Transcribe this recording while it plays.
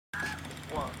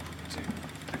One, two.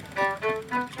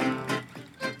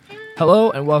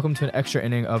 Hello and welcome to an extra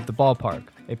inning of The Ballpark,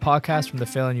 a podcast from the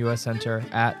Phelan US Centre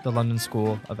at the London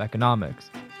School of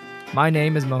Economics. My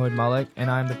name is Mohid Malik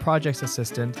and I'm the projects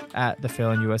assistant at the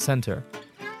Phelan US Centre.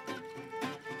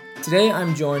 Today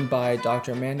I'm joined by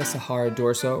Dr Amanda Sahar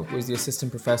Dorso, who is the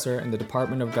assistant professor in the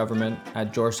Department of Government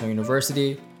at Georgetown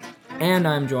University, and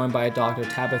I'm joined by Dr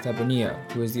Tabitha Bonilla,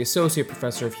 who is the associate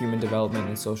professor of human development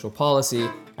and social policy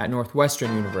at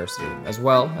Northwestern University, as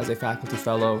well as a faculty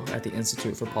fellow at the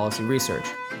Institute for Policy Research.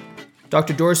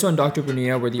 Dr. Dorso and Dr.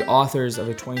 Bonilla were the authors of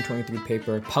a 2023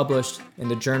 paper published in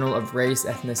the Journal of Race,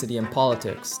 Ethnicity, and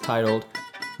Politics titled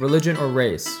Religion or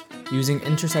Race? Using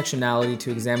Intersectionality to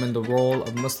Examine the Role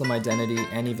of Muslim Identity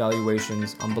and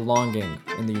Evaluations on Belonging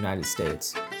in the United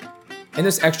States. In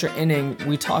this extra inning,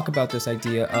 we talk about this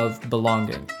idea of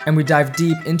belonging, and we dive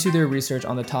deep into their research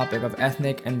on the topic of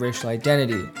ethnic and racial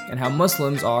identity and how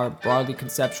Muslims are broadly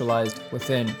conceptualized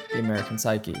within the American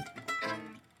psyche.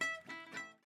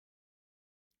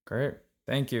 Great.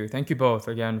 Thank you. Thank you both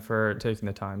again for taking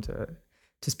the time to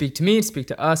speak to me, to speak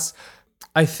to us.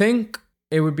 I think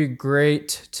it would be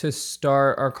great to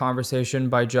start our conversation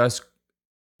by just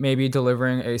maybe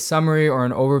delivering a summary or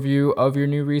an overview of your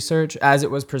new research as it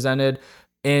was presented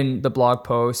in the blog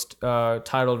post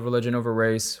titled Religion over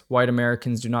Race, White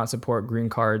Americans Do Not Support Green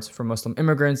Cards for Muslim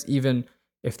Immigrants, even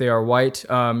if they are white.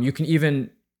 You can even,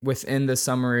 within the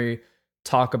summary,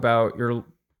 talk about your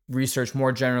research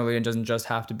more generally and doesn't just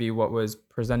have to be what was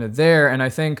presented there. And I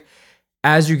think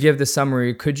as you give the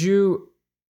summary, could you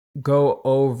go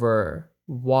over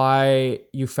why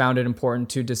you found it important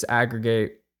to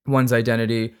disaggregate one's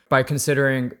identity by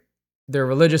considering their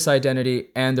religious identity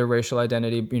and their racial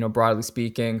identity, broadly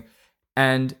speaking.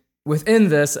 And within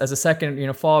this, as a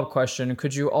second, follow-up question,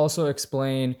 could you also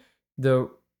explain the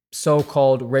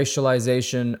so-called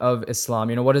racialization of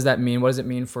Islam? What does that mean? What does it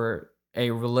mean for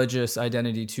a religious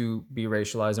identity to be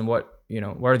racialized, and what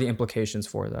are the implications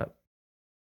for that?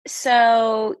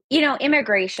 So,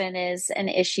 immigration is an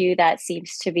issue that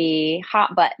seems to be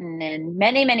hot button in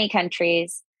many, many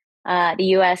countries, the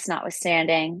US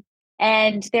notwithstanding.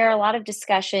 And there are a lot of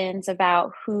discussions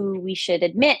about who we should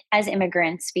admit as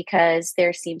immigrants because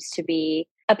there seems to be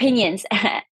opinions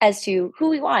as to who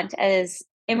we want as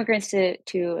immigrants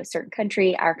to a certain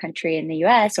country, our country in the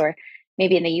US or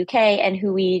maybe in the UK, and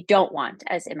who we don't want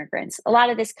as immigrants. A lot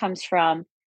of this comes from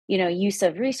use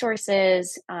of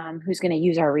resources, who's going to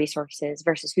use our resources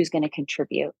versus who's going to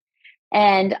contribute.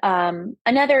 And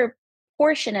another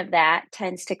portion of that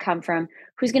tends to come from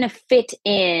who's going to fit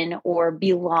in or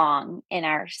belong in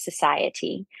our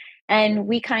society. And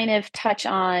we kind of touch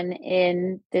on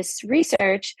in this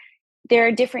research, there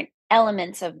are different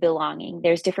elements of belonging.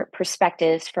 There's different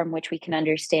perspectives from which we can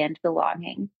understand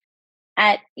belonging.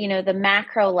 At the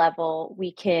macro level,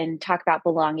 we can talk about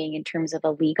belonging in terms of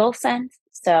a legal sense.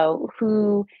 So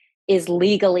who is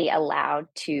legally allowed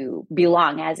to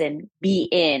belong, as in be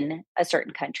in a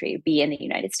certain country, be in the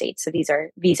United States. So these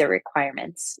are visa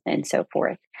requirements and so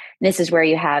forth. And this is where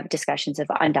you have discussions of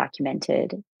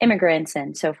undocumented immigrants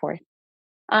and so forth.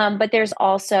 But there's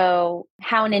also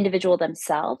how an individual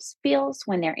themselves feels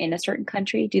when they're in a certain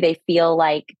country. Do they feel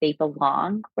like they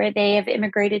belong where they have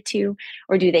immigrated to,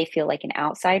 or do they feel like an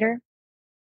outsider?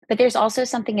 But there's also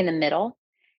something in the middle,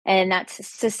 and that's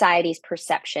society's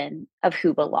perception of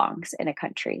who belongs in a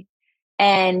country.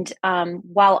 And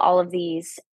while all of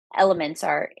these elements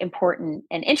are important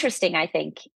and interesting, I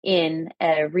think, in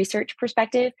a research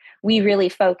perspective, we really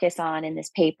focus on in this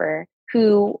paper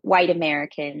who white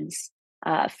Americans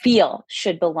feel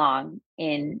should belong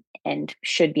in and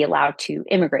should be allowed to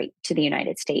immigrate to the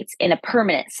United States in a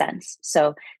permanent sense.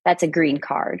 So that's a green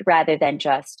card rather than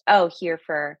just, here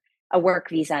for a work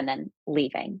visa and then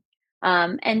leaving.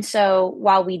 And so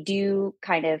while we do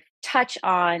kind of touch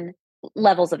on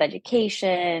levels of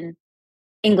education,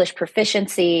 English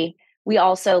proficiency, we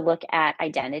also look at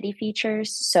identity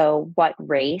features. So what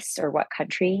race or what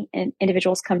country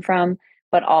individuals come from,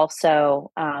 but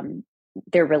also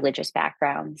their religious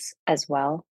backgrounds as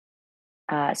well.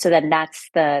 So then that's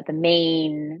the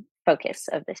main focus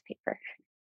of this paper.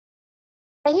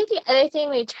 I think the other thing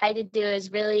we try to do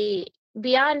is really,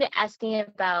 beyond asking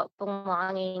about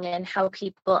belonging and how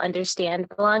people understand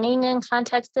belonging in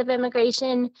context of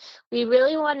immigration, we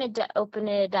really wanted to open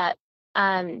it up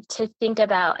to think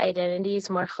about identities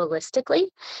more holistically.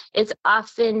 It's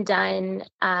often done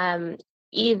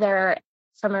either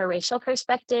from a racial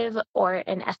perspective or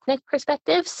an ethnic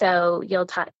perspective. So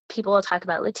people will talk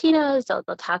about Latinos,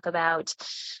 they'll talk about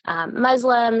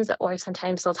Muslims, or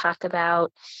sometimes they'll talk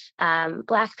about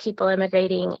Black people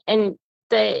immigrating. And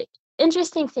the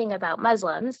interesting thing about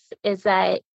Muslims is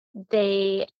that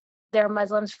they're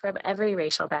Muslims from every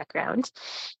racial background.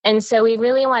 And so we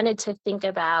really wanted to think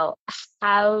about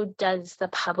how does the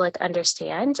public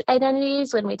understand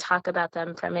identities when we talk about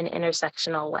them from an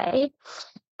intersectional way.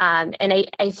 And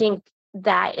I think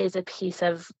that is a piece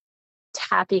of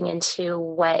tapping into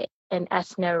what an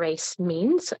ethno-race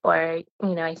means, or,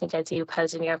 I think as you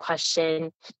posed in your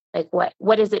question, like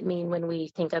what does it mean when we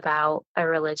think about a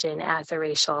religion as a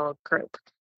racial group?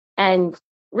 And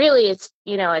really it's,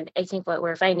 and I think what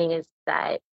we're finding is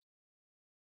that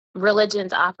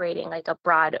religion's operating like a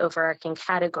broad overarching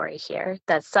category here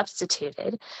that's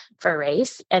substituted for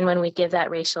race. And when we give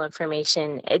that racial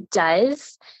information, it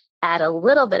does add a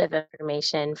little bit of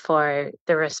information for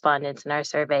the respondents in our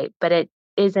survey, but it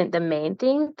isn't the main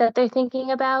thing that they're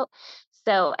thinking about.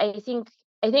 So I think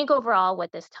overall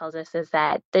what this tells us is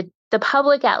that the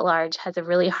public at large has a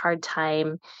really hard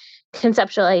time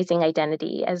conceptualizing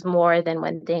identity as more than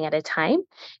one thing at a time.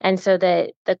 And so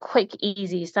the quick,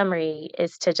 easy summary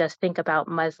is to just think about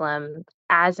Muslim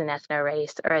as an ethno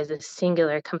race or as a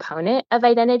singular component of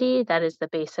identity that is the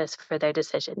basis for their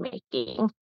decision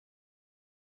making.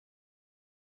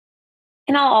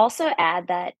 And I'll also add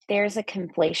that there's a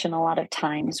conflation a lot of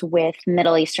times with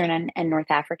Middle Eastern and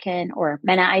North African or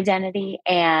MENA identity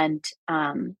and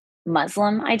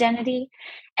Muslim identity.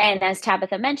 And as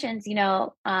Tabitha mentions,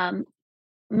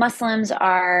 Muslims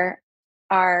are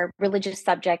religious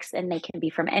subjects and they can be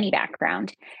from any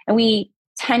background. And we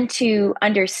tend to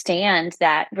understand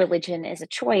that religion is a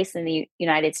choice in the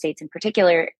United States in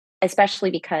particular,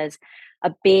 especially because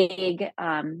a big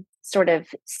sort of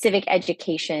civic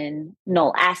educational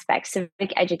aspect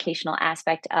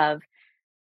of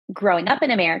growing up in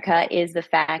America is the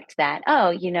fact that,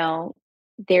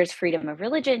 there's freedom of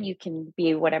religion. You can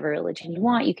be whatever religion you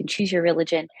want. You can choose your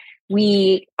religion.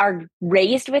 We are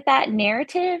raised with that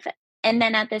narrative. And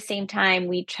then at the same time,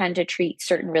 we tend to treat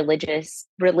certain religious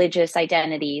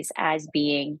identities as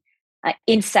being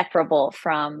inseparable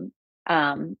from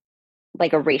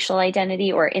like a racial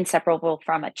identity or inseparable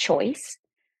from a choice.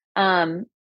 And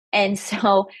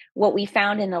so what we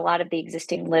found in a lot of the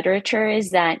existing literature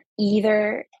is that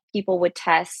either people would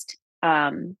test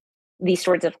these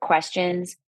sorts of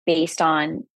questions based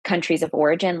on countries of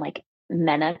origin, like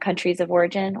MENA countries of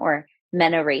origin or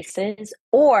MENA races,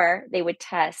 or they would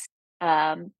test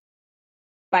by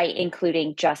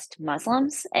including just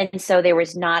Muslims. And so there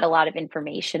was not a lot of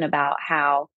information about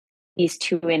how these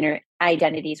two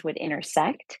identities would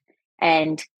intersect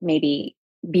and maybe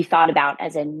be thought about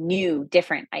as a new,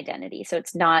 different identity. So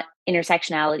it's not,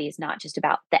 intersectionality is not just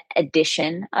about the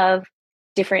addition of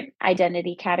different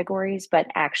identity categories, but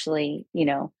actually,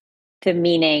 the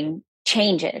meaning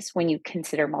changes when you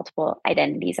consider multiple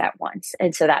identities at once.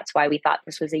 And so that's why we thought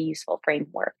this was a useful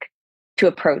framework to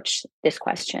approach this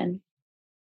question.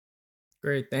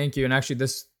 Great, thank you. And actually,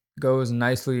 this goes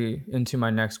nicely into my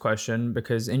next question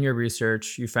because in your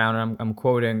research, you found, I'm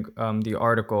quoting the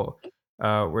article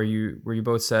where you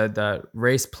both said that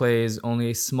race plays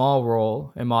only a small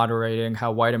role in moderating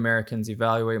how white Americans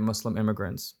evaluate Muslim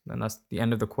immigrants, and that's the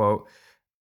end of the quote.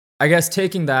 I guess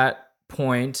taking that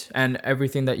point and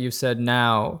everything that you've said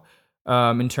now,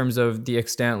 in terms of the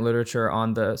extant literature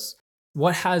on this,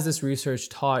 what has this research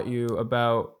taught you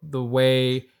about the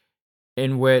way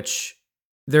in which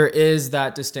there is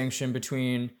that distinction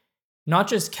between not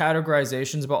just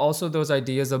categorizations, but also those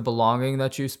ideas of belonging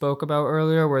that you spoke about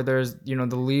earlier, where there's,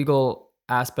 the legal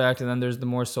aspect and then there's the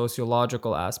more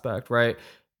sociological aspect, right?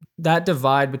 That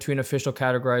divide between official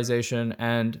categorization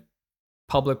and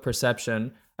public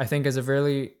perception, I think, is a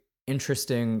really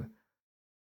interesting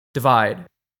divide.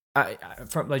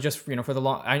 From like just for the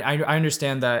long, I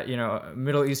understand that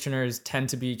Middle Easterners tend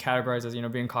to be categorized as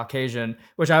being Caucasian,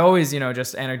 which I always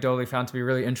just anecdotally found to be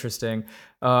really interesting,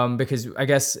 because I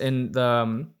guess in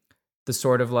the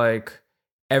sort of like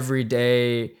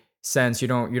everyday sense, you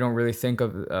don't really think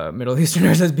of Middle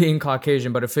Easterners as being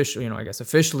Caucasian, but officially, I guess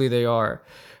officially they are.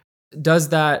 Does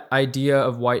that idea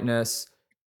of whiteness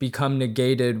become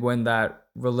negated when that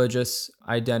religious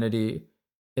identity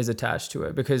is attached to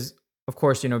it? Because of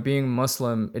course, being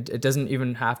Muslim, it doesn't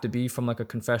even have to be from like a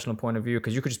confessional point of view,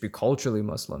 because you could just be culturally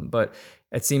Muslim. But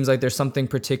it seems like there's something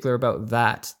particular about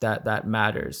that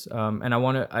matters. And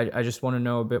I just want to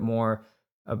know a bit more.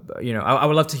 I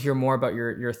would love to hear more about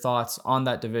your thoughts on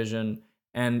that division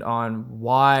and on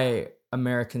why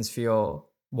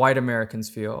white Americans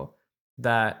feel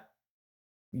that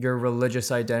your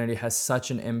religious identity has such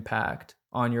an impact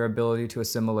on your ability to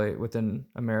assimilate within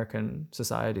American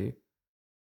society.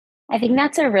 I think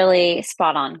that's a really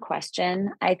spot on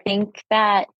question. I think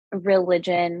that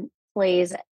religion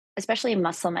plays especially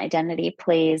Muslim identity,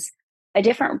 plays a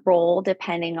different role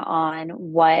depending on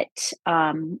what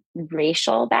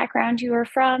racial background you are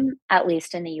from, at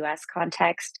least in the US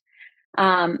context.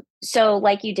 So,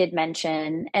 like you did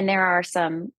mention, and there are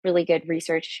some really good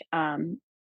research on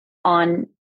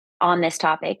this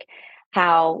topic,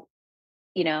 how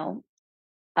you know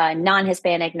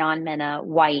non-Hispanic, non-MENA,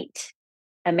 white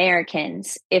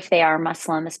Americans, if they are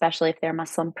Muslim, especially if they're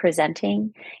Muslim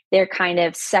presenting, they're kind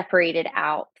of separated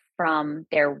out from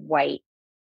their white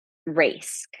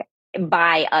race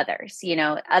by others.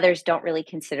 Others don't really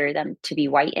consider them to be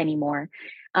white anymore.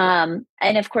 And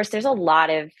of course, there's a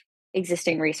lot of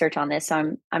existing research on this.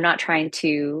 So I'm not trying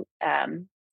to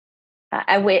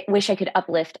wish I could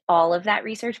uplift all of that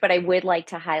research, but I would like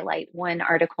to highlight one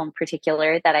article in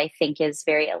particular that I think is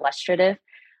very illustrative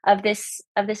of this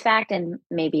fact, and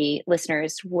maybe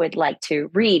listeners would like to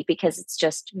read because it's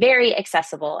just very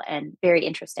accessible and very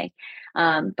interesting.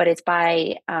 But it's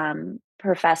by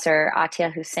Professor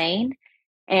Atia Hussein,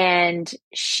 and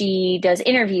she does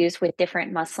interviews with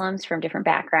different Muslims from different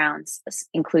backgrounds,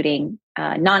 including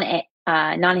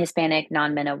non-Hispanic,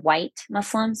 non-MENA white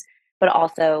Muslims, but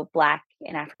also Black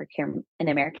and African and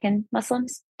American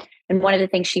Muslims. And one of the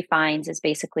things she finds is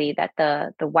basically that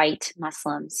the white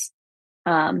Muslims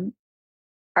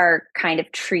are kind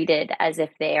of treated as if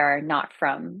they are not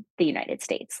from the United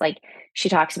States. Like, she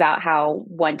talks about how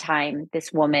one time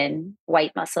this woman,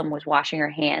 white Muslim, was washing her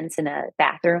hands in a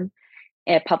bathroom,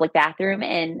 in a public bathroom,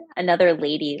 and another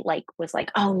lady was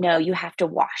like, "Oh no, you have to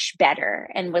wash better,"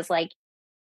 and was like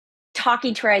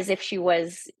talking to her as if she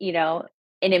was, an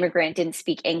immigrant, didn't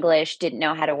speak English, didn't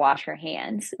know how to wash her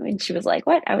hands. And she was like,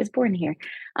 "What? I was born here."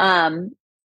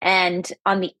 And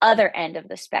on the other end of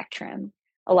the spectrum,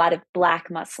 a lot of Black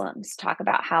Muslims talk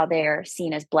about how they're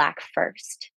seen as Black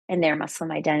first, and their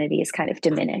Muslim identity is kind of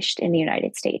diminished in the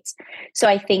United States. So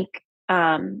I think,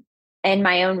 and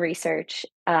my own research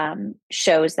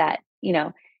shows that,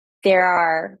 there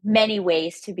are many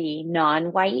ways to be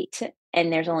non-white,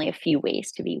 and there's only a few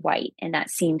ways to be white. And that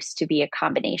seems to be a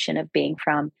combination of being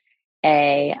from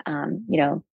a,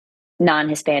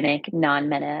 non-Hispanic,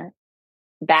 non-MENA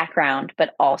background,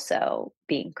 but also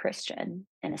being Christian,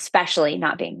 and especially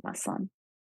not being Muslim.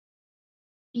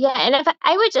 Yeah, and if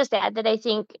I would just add that I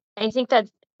think that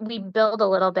we build a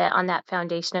little bit on that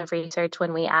foundation of research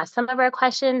when we ask some of our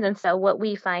questions, and so what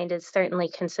we find is certainly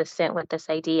consistent with this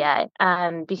idea,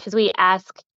 because we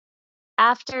ask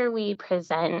after we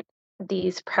present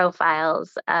these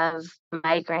profiles of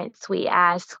migrants, we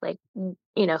ask, like, who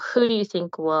do you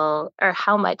think will, or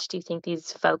how much do you think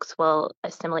these folks will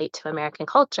assimilate to American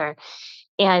culture?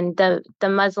 And the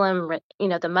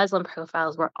Muslim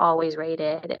profiles were always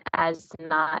rated as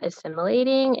not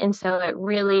assimilating, and so it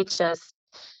really just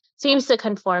seems to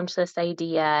conform to this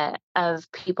idea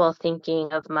of people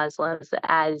thinking of Muslims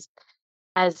as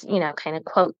kind of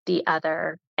quote the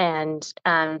other, and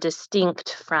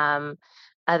distinct from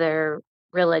other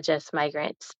religious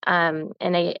migrants. And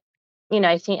I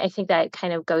think that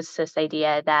kind of goes to this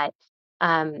idea that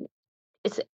um,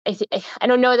 it's I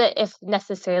don't know that if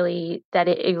necessarily that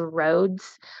it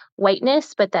erodes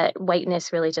whiteness, but that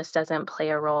whiteness really just doesn't play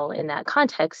a role in that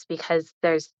context, because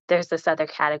there's this other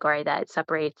category that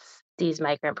separates these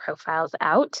migrant profiles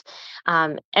out.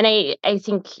 And I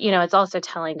think it's also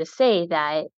telling to say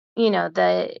that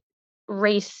the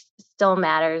race still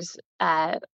matters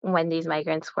when these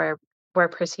migrants were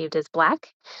perceived as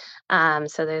Black.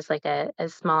 So there's like a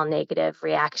small negative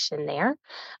reaction there.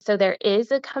 So there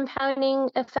is a compounding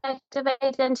effect of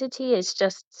identity. It's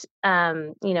just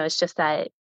that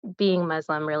being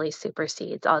Muslim really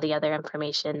supersedes all the other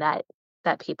information that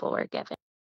people were given.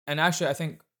 And actually, I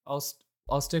think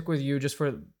I'll stick with you just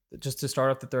to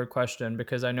start off the third question,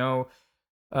 because I know,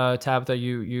 Tabitha,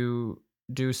 you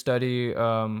do study,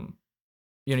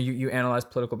 you analyze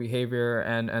political behavior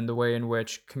and the way in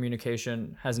which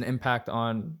communication has an impact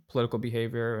on political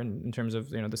behavior in terms of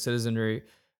the citizenry.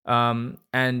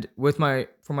 And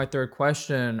for my third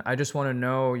question, I just want to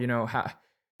know, how,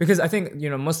 because I think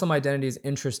Muslim identity is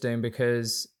interesting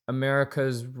because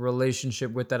America's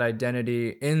relationship with that identity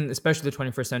in especially the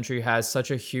 21st century has such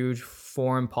a huge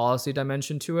foreign policy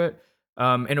dimension to it,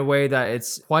 in a way that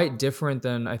it's quite different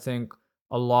than I think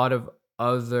a lot of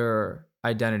other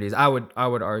identities. I would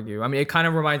argue. I mean, it kind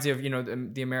of reminds you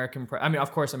of the American. I mean,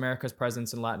 of course, America's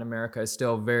presence in Latin America is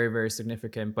still very very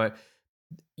significant, but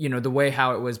the way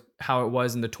how it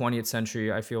was in the 20th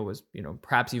century, I feel was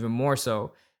perhaps even more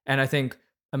so. And I think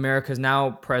America's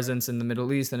now presence in the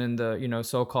Middle East and in the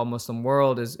so-called Muslim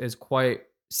world is quite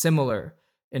similar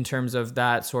in terms of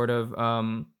that sort of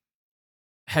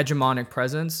hegemonic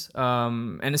presence,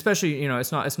 and especially,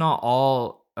 it's not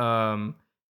all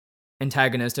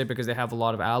antagonistic, because they have a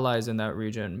lot of allies in that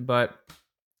region. But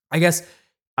I guess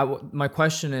my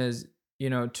question is,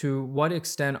 to what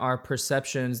extent are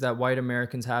perceptions that white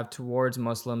Americans have towards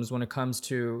Muslims, when it comes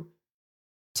to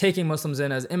taking Muslims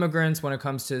in as immigrants, when it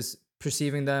comes to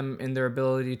perceiving them in their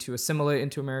ability to assimilate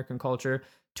into American culture,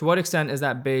 to what extent is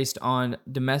that based on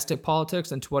domestic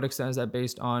politics, and to what extent is that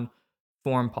based on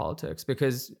foreign politics?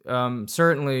 Because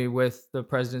certainly with the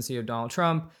presidency of Donald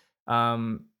Trump,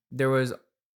 there was,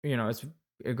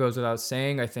 it goes without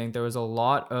saying, I think there was a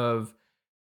lot of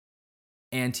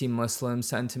anti-Muslim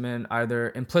sentiment,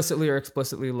 either implicitly or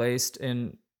explicitly laced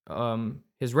in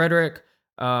his rhetoric,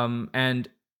 and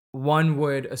one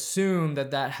would assume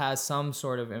that that has some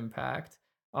sort of impact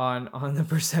on the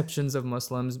perceptions of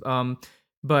Muslims.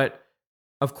 But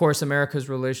of course, America's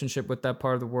relationship with that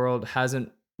part of the world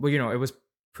hasn't. Well, it was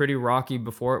pretty rocky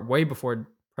way before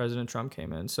President Trump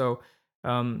came in. So,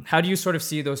 how do you sort of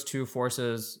see those two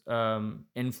forces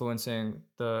influencing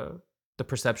the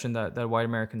perception that white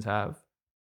Americans have?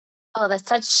 Oh,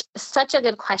 that's such a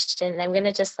good question. And I'm going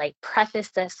to just like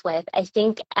preface this with, I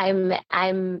think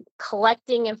I'm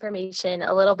collecting information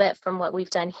a little bit from what we've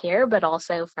done here, but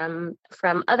also from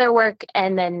other work,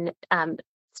 and then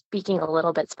speaking a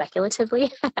little bit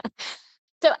speculatively.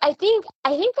 So I think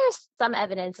there's some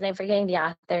evidence, and I'm forgetting the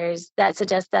authors, that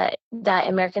suggests that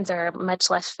Americans are much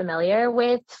less familiar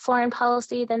with foreign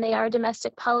policy than they are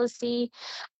domestic policy.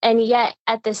 And yet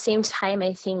at the same time,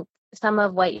 I think some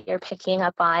of what you're picking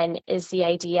up on is the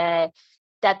idea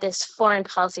that this foreign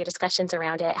policy discussions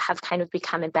around it have kind of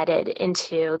become embedded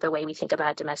into the way we think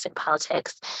about domestic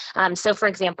politics. So, for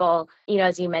example,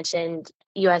 as you mentioned,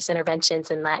 U.S. interventions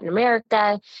in Latin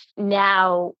America.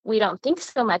 Now, we don't think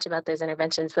so much about those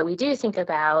interventions, but we do think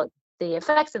about the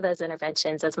effects of those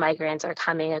interventions as migrants are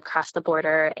coming across the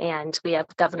border. And we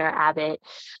have Governor Abbott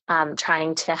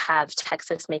trying to have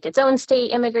Texas make its own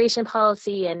state immigration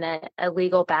policy, and a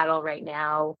legal battle right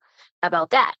now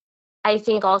about that. I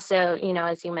think also,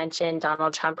 as you mentioned,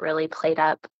 Donald Trump really played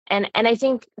up. And I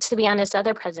think, to be honest,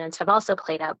 other presidents have also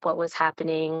played up what was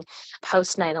happening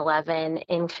post 9/11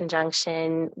 in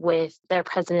conjunction with their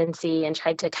presidency, and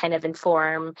tried to kind of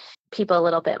inform people a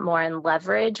little bit more and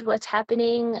leverage what's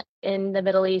happening in the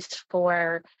Middle East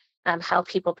for how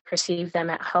people perceive them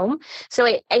at home. So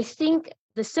I think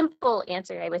the simple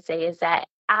answer I would say is that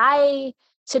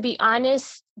to be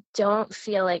honest, don't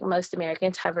feel like most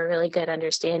Americans have a really good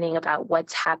understanding about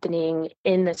what's happening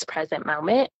in this present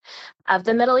moment of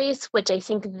the Middle East, which I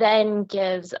think then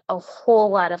gives a whole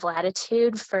lot of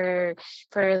latitude for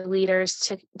leaders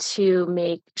to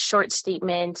make short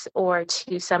statements or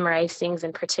to summarize things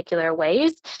in particular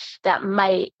ways that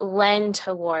might lend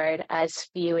toward us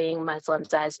viewing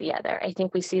Muslims as the other. I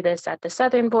think we see this at the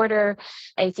southern border.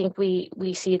 I think we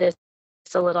see this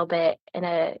a little bit in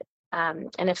a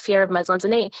fear of Muslims.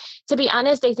 And to be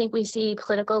honest, I think we see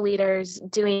political leaders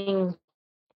doing,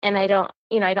 and I don't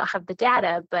have the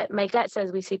data, but my gut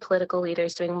says we see political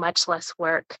leaders doing much less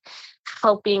work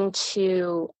helping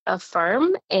to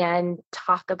affirm and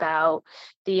talk about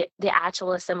the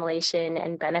actual assimilation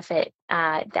and benefit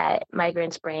that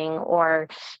migrants bring, or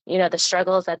the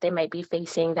struggles that they might be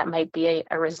facing that might be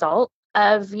a result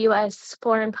of U.S.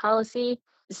 foreign policy.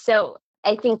 So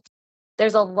I think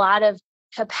there's a lot of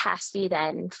capacity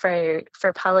then for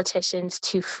politicians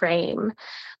to frame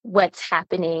what's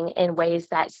happening in ways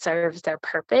that serves their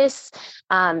purpose.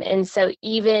 And so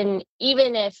even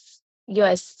if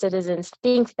U.S. citizens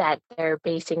think that they're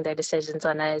basing their decisions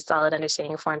on a solid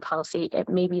understanding of foreign policy, it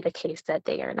may be the case that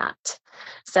they are not.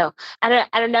 So I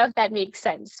don't know if that makes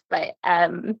sense, but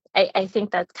I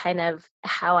think that's kind of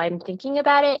how I'm thinking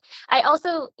about it. I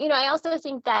also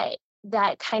think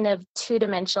that kind of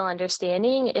two-dimensional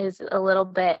understanding is a little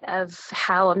bit of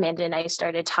how Amanda and I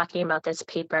started talking about this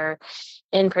paper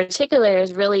in particular,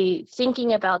 is really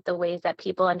thinking about the ways that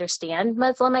people understand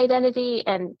Muslim identity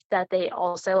and that they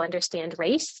also understand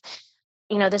race.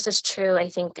 This is true, I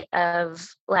think,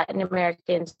 of Latin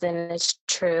Americans, and it's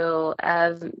true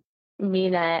of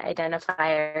MENA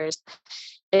identifiers,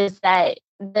 is that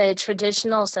the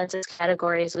traditional census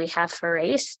categories we have for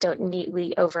race don't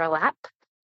neatly overlap.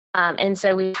 And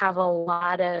so we have a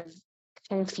lot of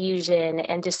confusion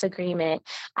and disagreement,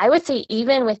 I would say,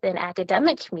 even within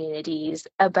academic communities,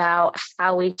 about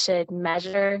how we should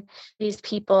measure these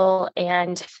people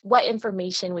and what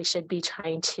information we should be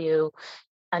trying to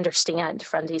understand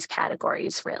from these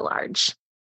categories writ large.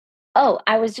 Oh,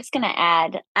 I was just going to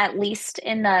add, at least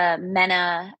in the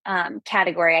MENA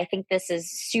category, I think this is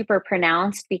super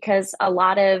pronounced because a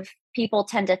lot of people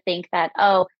tend to think that,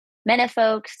 oh, many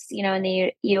folks, in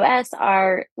the US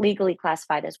are legally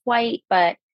classified as white,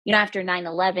 but after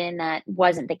 9/11, that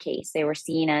wasn't the case. They were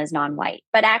seen as non-white.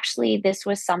 But actually, this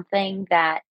was something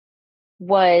that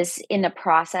was in the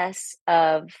process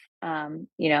of,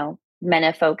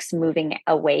 many folks moving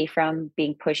away from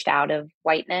being pushed out of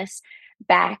whiteness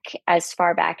back as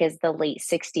far back as the late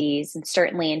 60s and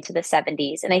certainly into the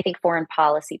 70s. And I think foreign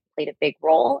policy played a big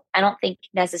role. I don't think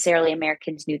necessarily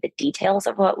Americans knew the details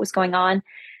of what was going on.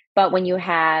 But when you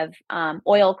have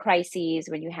oil crises,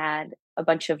 when you had a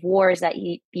bunch of wars that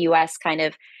the US kind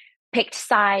of picked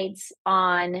sides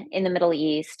on in the Middle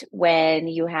East, when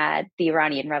you had the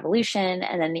Iranian Revolution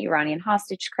and then the Iranian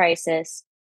hostage crisis,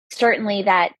 certainly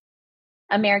that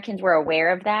Americans were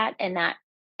aware of that, and that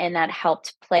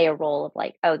helped play a role of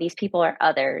like, oh, these people are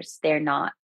others. They're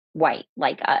not white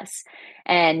like us.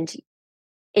 And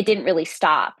it didn't really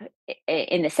stop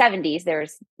in the 70s.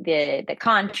 There's the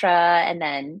Contra and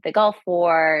then the Gulf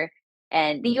War,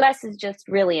 and the US is just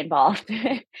really involved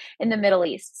in the Middle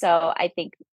East. So I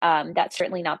think that's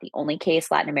certainly not the only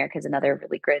case. Latin America is another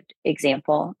really good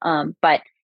example. But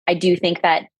I do think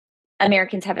that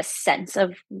Americans have a sense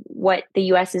of what the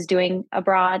US is doing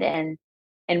abroad, and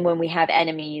when we have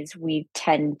enemies, we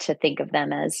tend to think of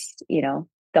them as,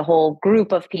 the whole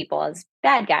group of people as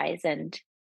bad guys. And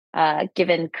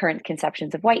given current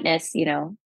conceptions of whiteness,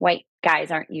 white guys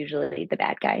aren't usually the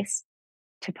bad guys,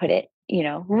 to put it,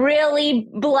 really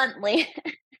bluntly.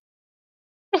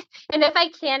 And if I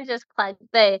can just plug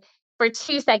for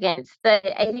 2 seconds,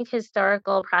 I think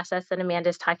historical process that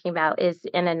Amanda's talking about is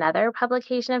in another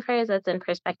publication of hers that's in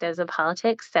Perspectives of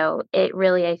Politics. So it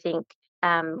really, I think,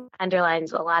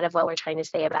 underlines a lot of what we're trying to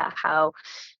say about how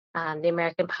the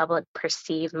American public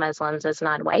perceive Muslims as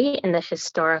non-white and the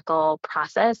historical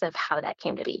process of how that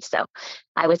came to be. So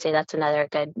I would say that's another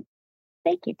good.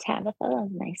 Thank you, Tabitha. That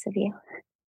was nice of you.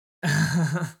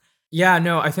 Yeah,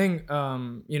 no, I think,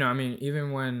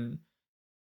 even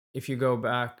if you go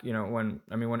back, when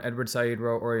Edward Said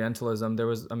wrote Orientalism, there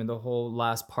was, the whole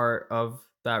last part of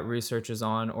that research is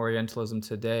on Orientalism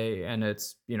today. And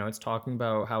it's talking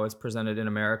about how it's presented in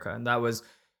America. And that was,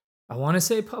 I want to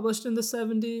say, published in the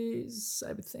 70s,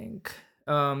 I would think.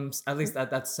 At least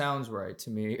that sounds right to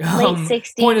me. Late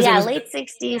 60s, late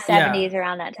 60s, 70s, yeah.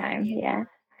 around that time. Yeah.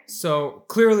 So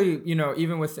clearly,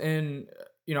 even within,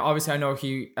 obviously I know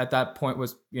he at that point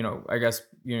was, I guess,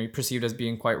 perceived as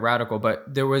being quite radical,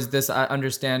 but there was this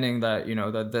understanding that,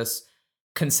 that this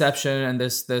conception and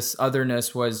this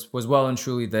otherness was well and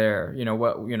truly there,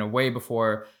 way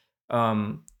before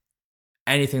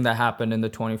anything that happened in the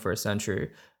 21st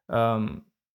century. I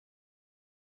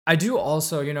do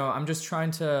also, I'm just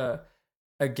trying to,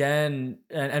 again,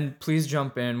 and please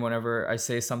jump in whenever I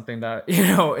say something that,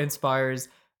 inspires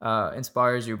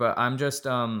you, but I'm just,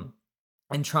 and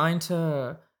trying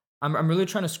to, I'm really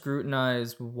trying to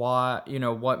scrutinize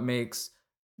what makes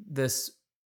this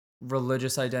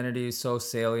religious identity so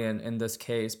salient in this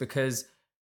case, because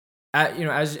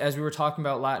as we were talking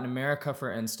about Latin America,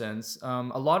 for instance,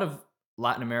 a lot of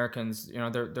Latin Americans,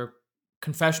 they're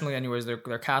confessionally anyways,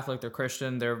 they're Catholic, they're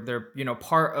Christian, they're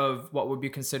part of what would be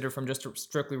considered, from just a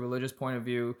strictly religious point of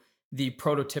view, the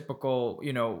prototypical,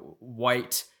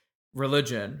 white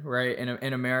religion, right,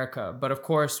 in America. But of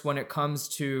course, when it comes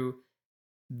to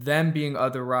them being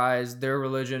otherized, their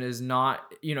religion is not,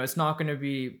 it's not going to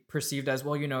be perceived as,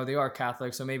 well, they are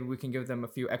Catholic, so maybe we can give them a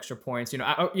few extra points.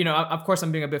 Of course,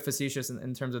 I'm being a bit facetious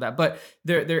in terms of that, but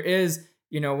there is,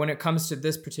 when it comes to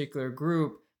this particular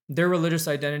group, their religious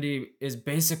identity is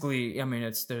basically, in my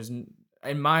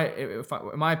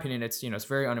opinion, it's, it's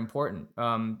very unimportant,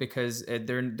 because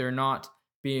they're not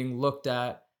being looked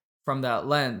at from that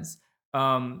lens.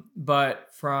 But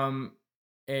from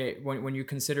when you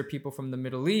consider people from the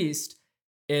Middle East,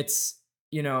 it's,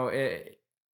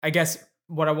 I guess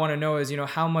what I want to know is,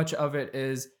 how much of it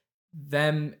is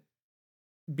them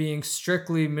being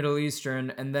strictly Middle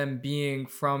Eastern and them being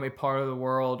from a part of the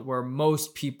world where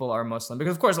most people are Muslim.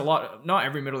 Because of course, not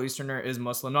every Middle Easterner is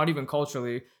Muslim, not even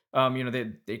culturally.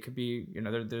 They could be,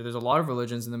 there's a lot of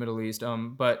religions in the Middle East.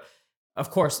 But of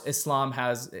course, Islam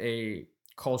has a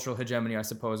cultural hegemony, I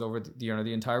suppose, over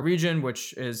the entire region,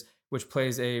 which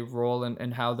plays a role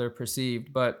in how they're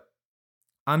perceived. But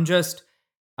I'm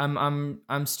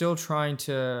still trying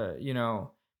to,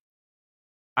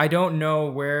 I don't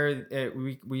know where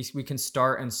we can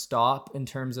start and stop in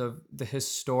terms of the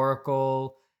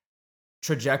historical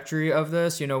trajectory of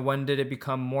this. When did it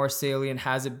become more salient?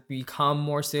 Has it become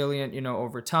more salient,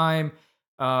 over time?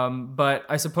 But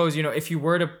I suppose, if you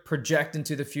were to project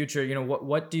into the future,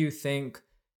 what do you think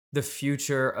the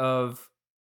future of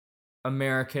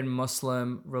American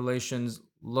Muslim relations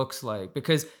looks like.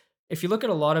 Because if you look at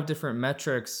a lot of different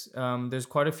metrics, there's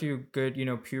quite a few good,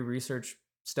 Pew Research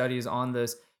studies on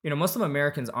this. Muslim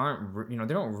Americans aren't,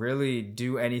 they don't really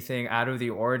do anything out of the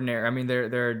ordinary. I mean,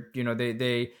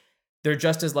 they're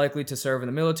just as likely to serve in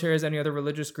the military as any other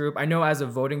religious group. I know as a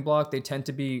voting bloc, they tend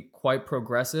to be quite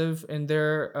progressive in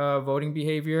their voting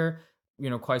behavior,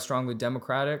 quite strongly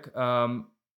democratic.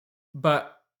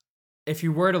 But if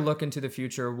you were to look into the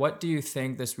future, what do you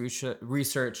think this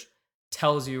research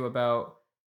tells you about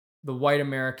the white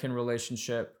American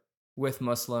relationship with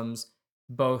Muslims,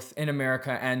 both in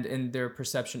America and in their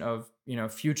perception of,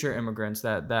 future immigrants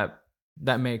that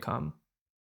may come?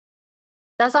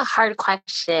 That's a hard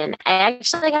question. I'm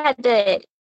going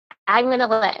to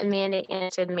let Amanda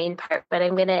answer the main part, but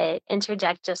I'm going to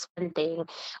interject just one thing,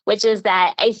 which is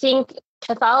that I think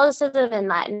Catholicism in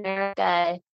Latin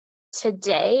America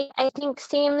today, I think,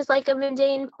 seems like a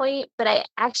mundane point, but I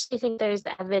actually think there's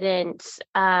evidence,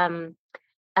 in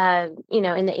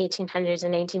the 1800s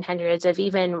and 1900s of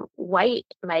even white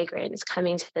migrants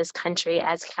coming to this country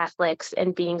as Catholics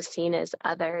and being seen as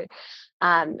other.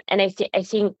 And I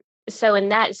think so. In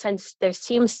that sense, there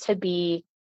seems to be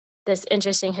this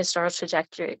interesting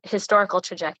historical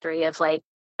trajectory of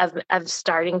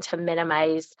starting to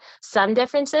minimize some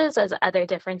differences as other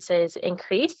differences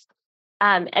increase.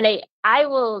 And I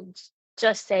will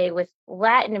just say with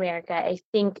Latin America, I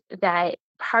think that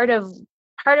part of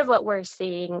what we're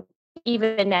seeing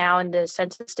even now in the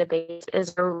census debate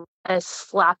is a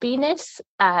sloppiness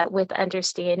with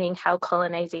understanding how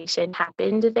colonization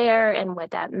happened there and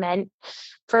what that meant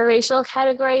for racial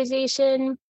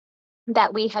categorization,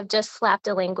 that we have just slapped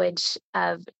a language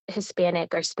of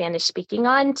Hispanic or Spanish speaking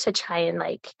on to try and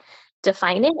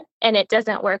define it, and it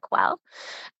doesn't work well.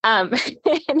 And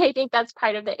I think that's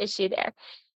part of the issue there.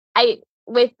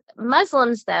 With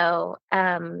Muslims though,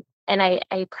 and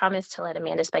I promise to let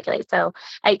Amanda speculate. So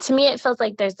to me, it feels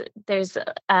like there's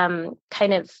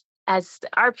kind of, as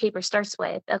our paper starts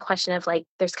with, a question of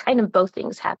there's kind of both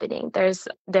things happening. There's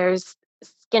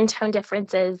skin tone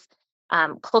differences,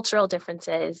 cultural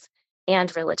differences,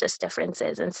 and religious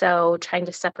differences. And so trying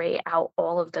to separate out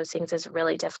all of those things is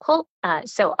really difficult.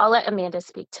 So I'll let Amanda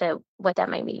speak to what that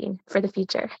might mean for the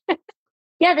future.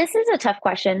 Yeah, this is a tough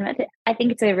question. I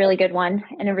think it's a really good one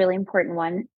and a really important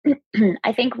one.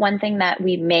 I think one thing that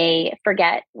we may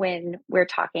forget when we're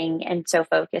talking and so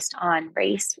focused on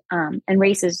race, and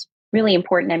race is really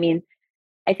important. I mean,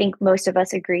 I think most of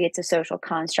us agree it's a social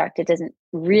construct. It doesn't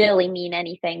really mean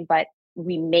anything, but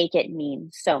we make it mean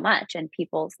so much, and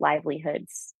people's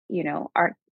livelihoods,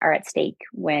 are at stake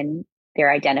when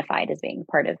they're identified as being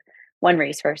part of one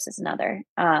race versus another.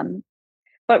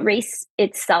 But race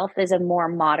itself is a more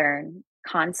modern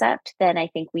concept than I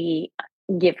think we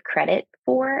give credit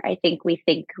for. I think we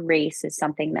think race is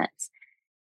something that's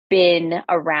been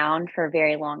around for a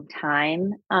very long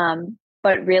time.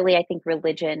 But really, I think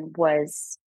religion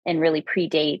was and really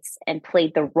predates and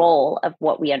played the role of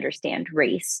what we understand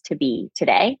race to be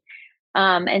today.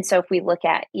 And so if we look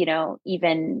at,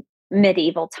 even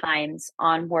medieval times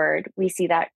onward, we see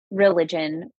that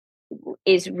religion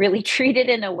is really treated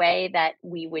in a way that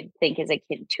we would think is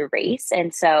akin to race.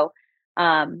 And so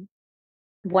one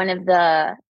of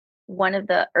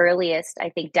the earliest, I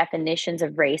think, definitions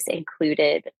of race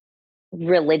included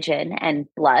religion and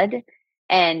blood.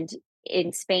 And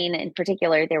in Spain in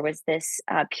particular, there was this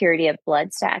purity of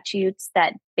blood statutes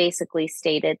that basically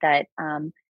stated that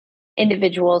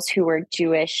individuals who were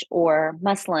Jewish or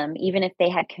Muslim, even if they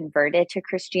had converted to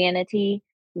Christianity,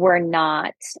 were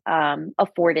not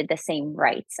afforded the same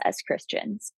rights as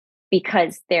Christians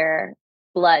because their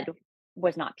blood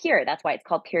was not pure. That's why it's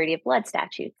called purity of blood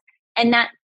statutes. And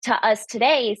that to us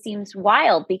today seems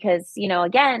wild because,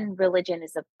 again, religion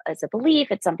is a belief.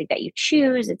 It's something that you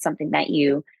choose. It's something that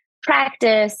you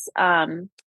practice.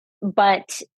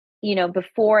 But,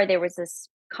 before there was this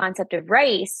concept of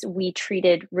race, we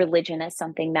treated religion as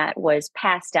something that was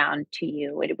passed down to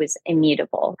you. It was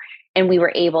immutable. And we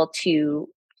were able to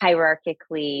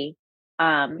hierarchically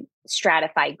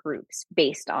stratify groups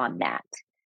based on that.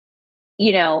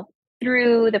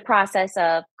 Through the process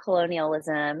of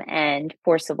colonialism and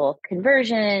forcible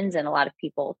conversions and a lot of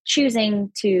people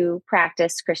choosing to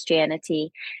practice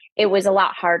Christianity, it was a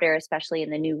lot harder, especially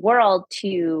in the New World,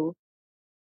 to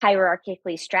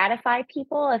hierarchically stratify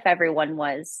people if everyone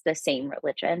was the same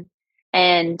religion.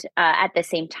 And at the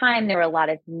same time, there were a lot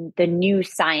of the new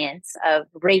science of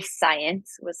race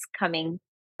science was coming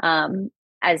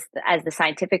as the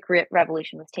scientific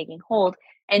revolution was taking hold.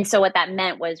 And so what that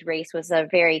meant was race was a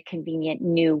very convenient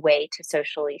new way to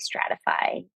socially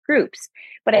stratify groups.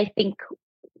 But I think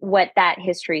what that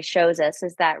history shows us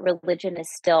is that religion is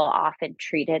still often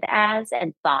treated as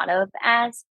and thought of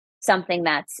as something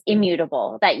that's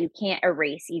immutable, that you can't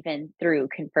erase even through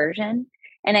conversion.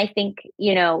 And I think,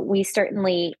 we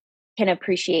certainly can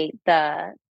appreciate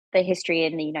the history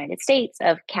in the United States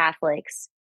of Catholics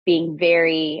being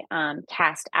very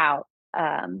cast out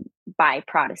by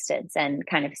Protestants and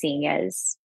kind of seeing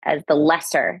as the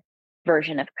lesser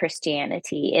version of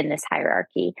Christianity in this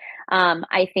hierarchy.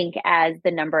 I think as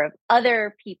the number of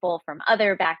other people from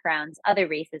other backgrounds, other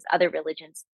races, other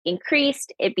religions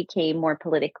increased, it became more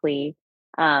politically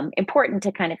important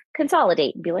to kind of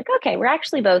consolidate and be like, okay, we're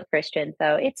actually both Christian,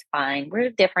 so it's fine.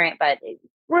 We're different, but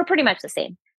we're pretty much the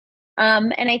same.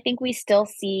 And I think we still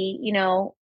see,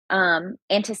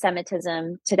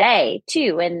 anti-Semitism today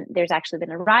too, and there's actually been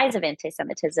a rise of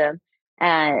anti-Semitism,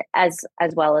 as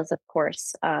well as, of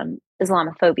course,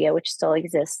 Islamophobia, which still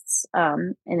exists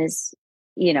and is,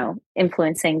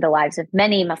 influencing the lives of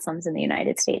many Muslims in the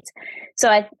United States.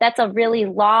 So that's a really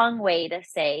long way to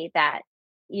say that,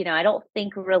 I don't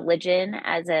think religion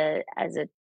as a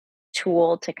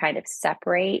tool to kind of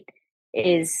separate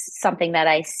is something that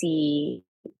I see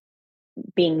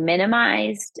being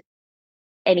minimized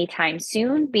anytime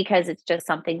soon, because it's just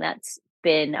something that's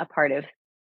been a part of,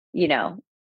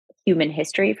 human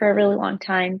history for a really long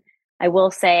time. I will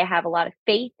say I have a lot of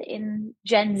faith in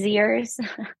Gen Zers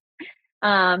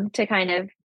to kind of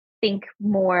think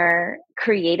more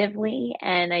creatively.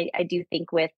 And I do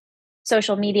think with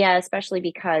social media, especially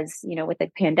because, with the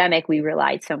pandemic, we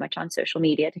relied so much on social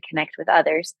media to connect with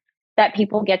others, that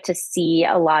people get to see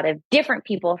a lot of different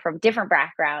people from different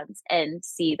backgrounds and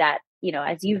see that,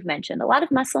 as you've mentioned, a lot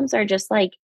of Muslims are just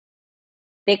like,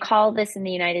 they call this in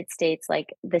the United States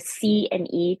like the C and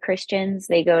E Christians.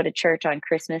 They go to church on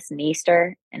Christmas and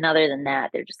Easter. And other than that,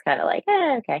 they're just kind of like,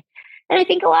 okay. And I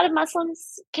think a lot of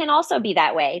Muslims can also be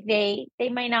that way. They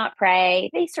might not pray.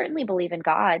 They certainly believe in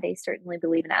God. They certainly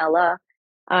believe in Allah.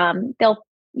 They'll,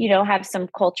 have some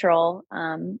cultural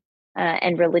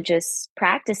and religious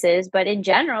practices, but in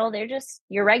general, they're just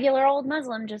your regular old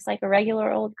Muslim, just like a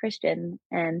regular old Christian.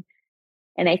 And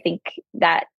I think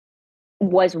that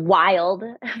was wild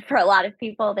for a lot of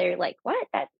people. They're like, what?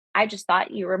 I just thought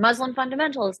you were Muslim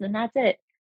fundamentalist and that's it.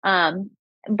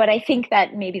 But I think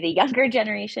that maybe the younger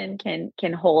generation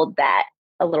can hold that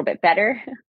a little bit better.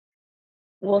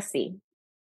 We'll see.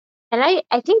 And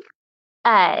I think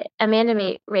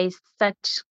Amanda raised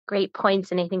such great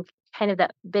points, and I think kind of the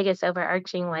biggest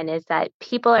overarching one is that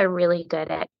people are really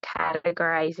good at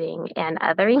categorizing and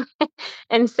othering.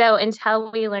 And so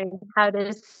until we learn how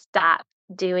to stop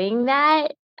doing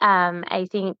that, I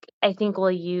think we'll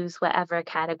use whatever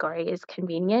category is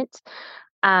convenient.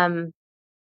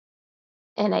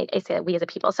 And I say that we as a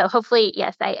people. So hopefully,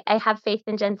 yes, I have faith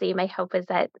in Gen Z. My hope is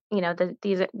that,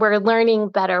 we're learning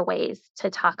better ways to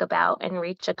talk about and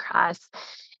reach across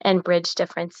and bridge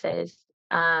differences.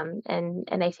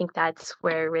 And I think that's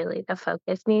where really the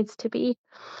focus needs to be.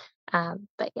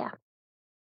 But yeah.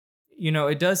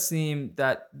 It does seem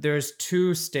that there's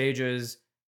two stages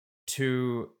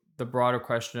to the broader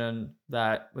question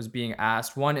that was being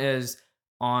asked. One is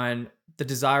on the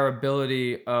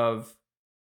desirability of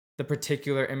the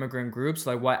particular immigrant groups,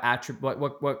 like what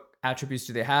attributes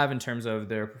do they have in terms of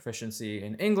their proficiency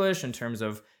in English, in terms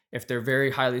of if they're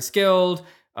very highly skilled,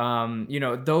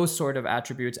 those sort of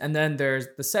attributes. And then there's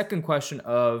the second question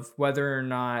of whether or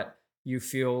not you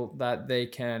feel that they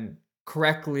can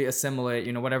correctly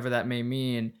assimilate, whatever that may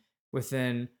mean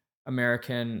within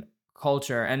American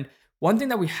culture. And one thing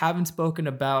that we haven't spoken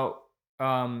about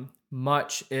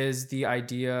much is the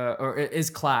idea, or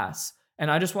is class. And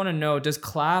I just want to know, does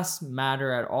class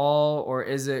matter at all, or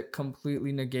is it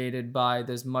completely negated by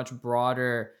this much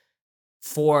broader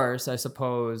force, I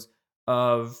suppose,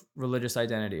 of religious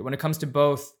identity when it comes to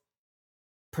both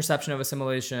perception of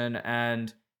assimilation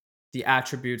and the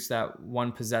attributes that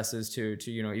one possesses to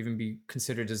even be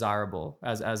considered desirable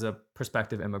as a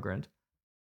prospective immigrant?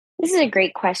 This is a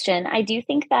great question. I do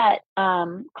think that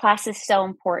class is so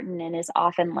important and is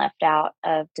often left out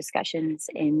of discussions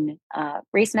in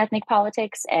race and ethnic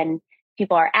politics, and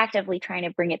people are actively trying to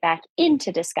bring it back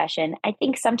into discussion. I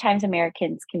think sometimes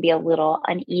Americans can be a little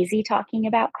uneasy talking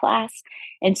about class,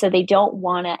 and so they don't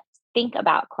want to think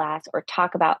about class or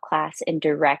talk about class in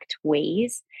direct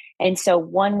ways. And so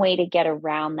one way to get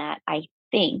around that, I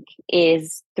think,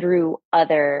 is through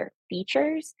other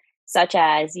features, such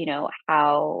as,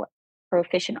 how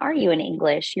proficient are you in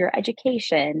English, your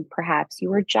education, perhaps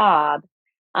your job.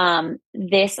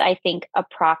 This, I think,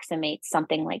 approximates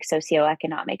something like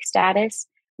socioeconomic status,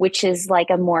 which is like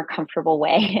a more comfortable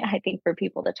way, I think, for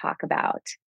people to talk about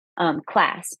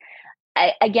class.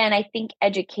 I think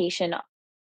education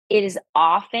is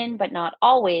often, but not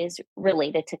always,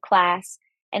 related to class.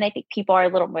 And I think people are a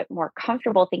little bit more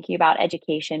comfortable thinking about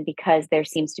education because there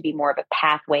seems to be more of a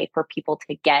pathway for people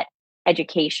to get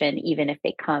education, even if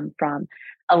they come from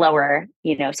a lower,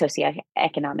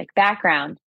 socioeconomic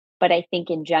background. But I think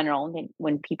in general,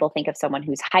 when people think of someone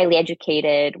who's highly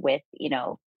educated with,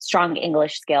 strong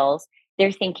English skills,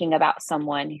 they're thinking about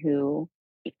someone who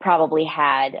probably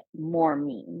had more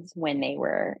means when they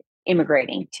were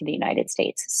immigrating to the United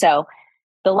States. So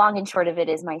the long and short of it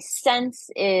is, my sense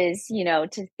is,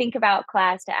 to think about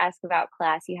class, to ask about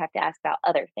class, you have to ask about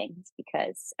other things,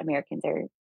 because Americans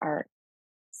are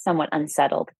somewhat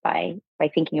unsettled by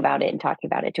thinking about it and talking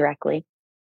about it directly.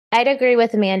 I'd agree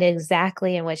with Amanda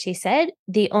exactly in what she said.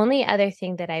 The only other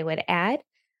thing that I would add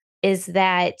is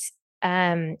that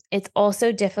it's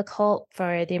also difficult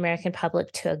for the American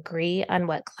public to agree on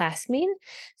what class means.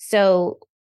 So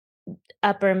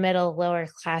upper, middle, lower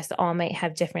class all might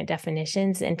have different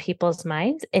definitions in people's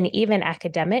minds. And even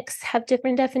academics have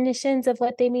different definitions of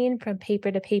what they mean from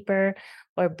paper to paper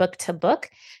or book to book.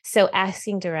 So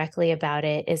asking directly about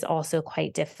it is also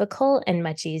quite difficult and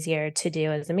much easier to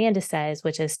do, as Amanda says,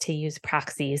 which is to use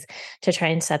proxies to try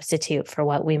and substitute for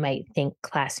what we might think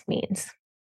class means.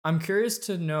 I'm curious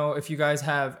to know if you guys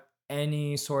have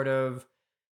any sort of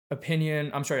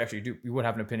opinion. I'm sure actually you would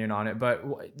have an opinion on it, but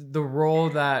the role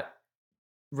that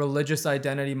religious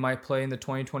identity might play in the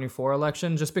 2024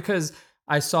 election, just because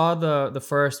I saw the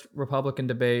first Republican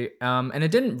debate, and it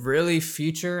didn't really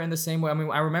feature in the same way. I mean,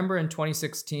 I remember in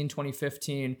 2016,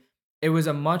 2015, it was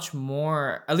a much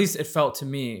more, at least it felt to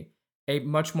me, a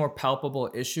much more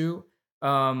palpable issue.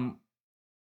 Um,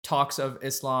 Talks of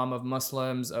Islam, of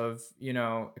Muslims, of,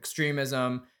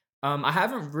 extremism. I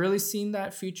haven't really seen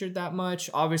that featured that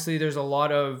much. Obviously, there's a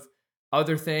lot of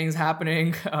other things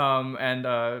happening, and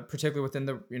particularly within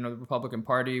the Republican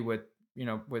Party with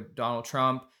Donald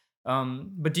Trump.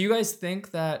 But do you guys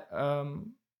think that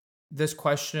this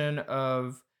question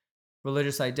of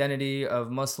religious identity of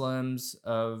Muslims,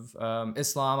 of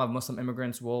Islam, of Muslim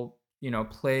immigrants will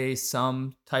play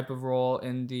some type of role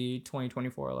in the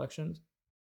 2024 elections?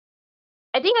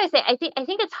 I think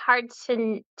it's hard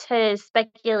to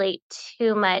speculate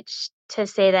too much to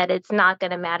say that it's not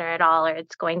going to matter at all, or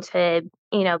it's going to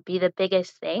be the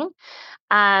biggest thing.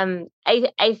 Um,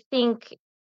 I think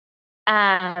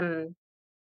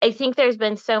there's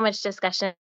been so much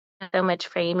discussion, so much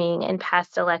framing in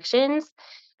past elections,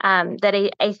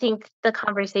 that I think the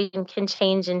conversation can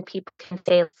change and people can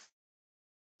say,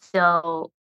 still,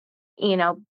 you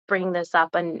know, bring this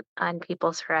up on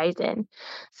people's horizon.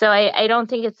 So I don't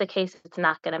think it's the case it's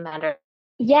not going to matter.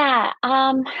 Yeah,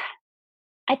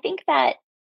 I think that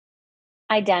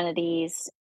identities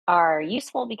are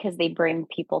useful because they bring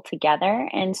people together.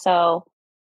 And so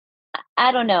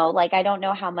I don't know, like, I don't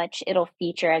know how much it'll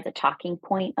feature as a talking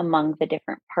point among the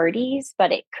different parties,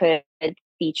 but it could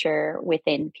feature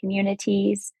within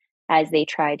communities as they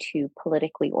try to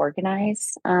politically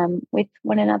organize with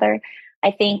one another. I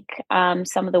think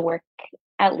some of the work,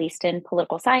 at least in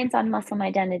political science, on Muslim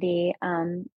identity,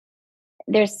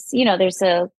 there's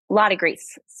a lot of great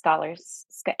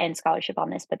and scholarship on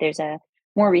this, but there's a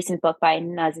more recent book by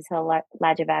Nazisa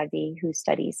Lajavardi, who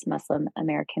studies Muslim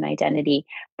American identity,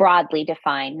 broadly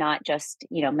defined, not just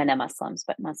MENA Muslims,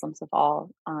 but Muslims of all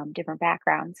different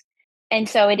backgrounds. And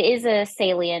so it is a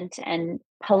salient and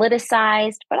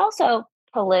politicized, but also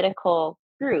political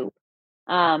group.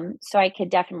 So I could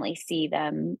definitely see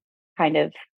them kind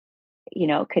of,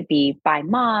 could be by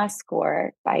mosque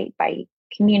or by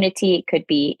community. It could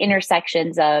be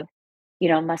intersections of,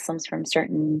 Muslims from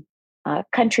certain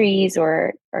countries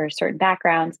or certain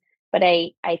backgrounds. But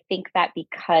I think that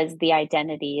because the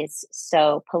identity is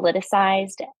so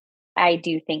politicized, I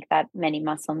do think that many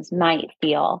Muslims might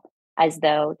feel as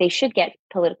though they should get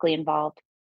politically involved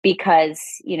because,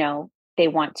 they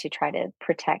want to try to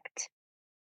protect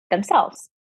themselves.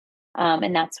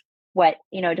 And that's what,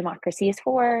 democracy is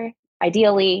for,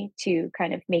 ideally, to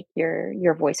kind of make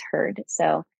your voice heard.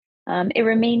 So it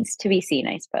remains to be seen,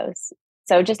 I suppose.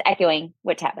 So just echoing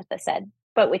what Tabitha said,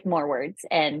 but with more words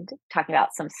and talking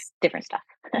about some different stuff.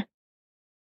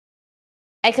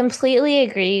 I completely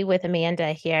agree with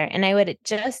Amanda here. And I would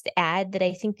just add that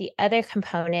I think the other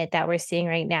component that we're seeing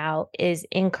right now is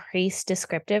increased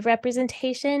descriptive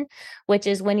representation, which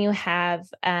is when you have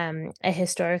a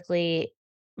historically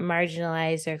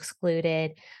marginalized or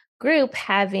excluded group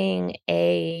having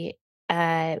a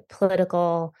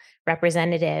political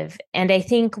representative. And I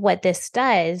think what this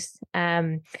does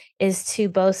is to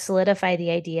both solidify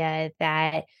the idea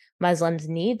that Muslims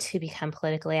need to become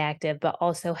politically active, but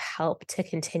also help to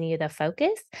continue the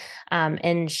focus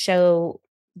and show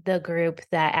the group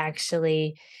that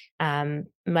actually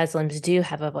Muslims do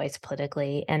have a voice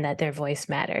politically and that their voice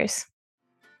matters.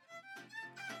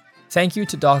 Thank you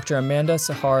to Dr. Amanda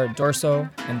Sahar Dorso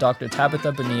and Dr.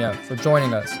 Tabitha Bonilla for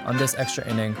joining us on this extra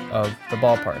inning of The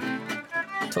Ballpark.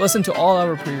 To listen to all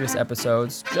our previous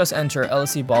episodes, just enter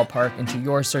LSE Ballpark into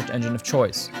your search engine of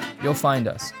choice. You'll find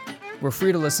us. We're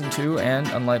free to listen to, and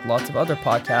unlike lots of other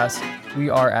podcasts, we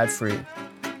are ad-free.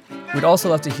 We'd also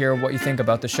love to hear what you think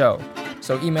about the show,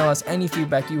 so email us any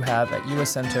feedback you have at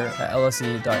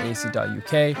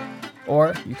uscenter@lse.ac.uk,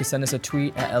 or you can send us a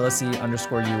tweet at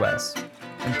LSE_US.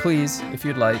 And please, if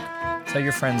you'd like, tell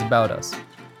your friends about us.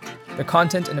 The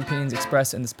content and opinions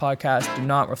expressed in this podcast do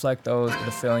not reflect those of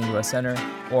the Phelan US Centre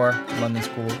or the London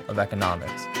School of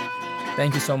Economics.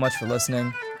 Thank you so much for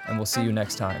listening, and we'll see you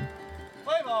next time.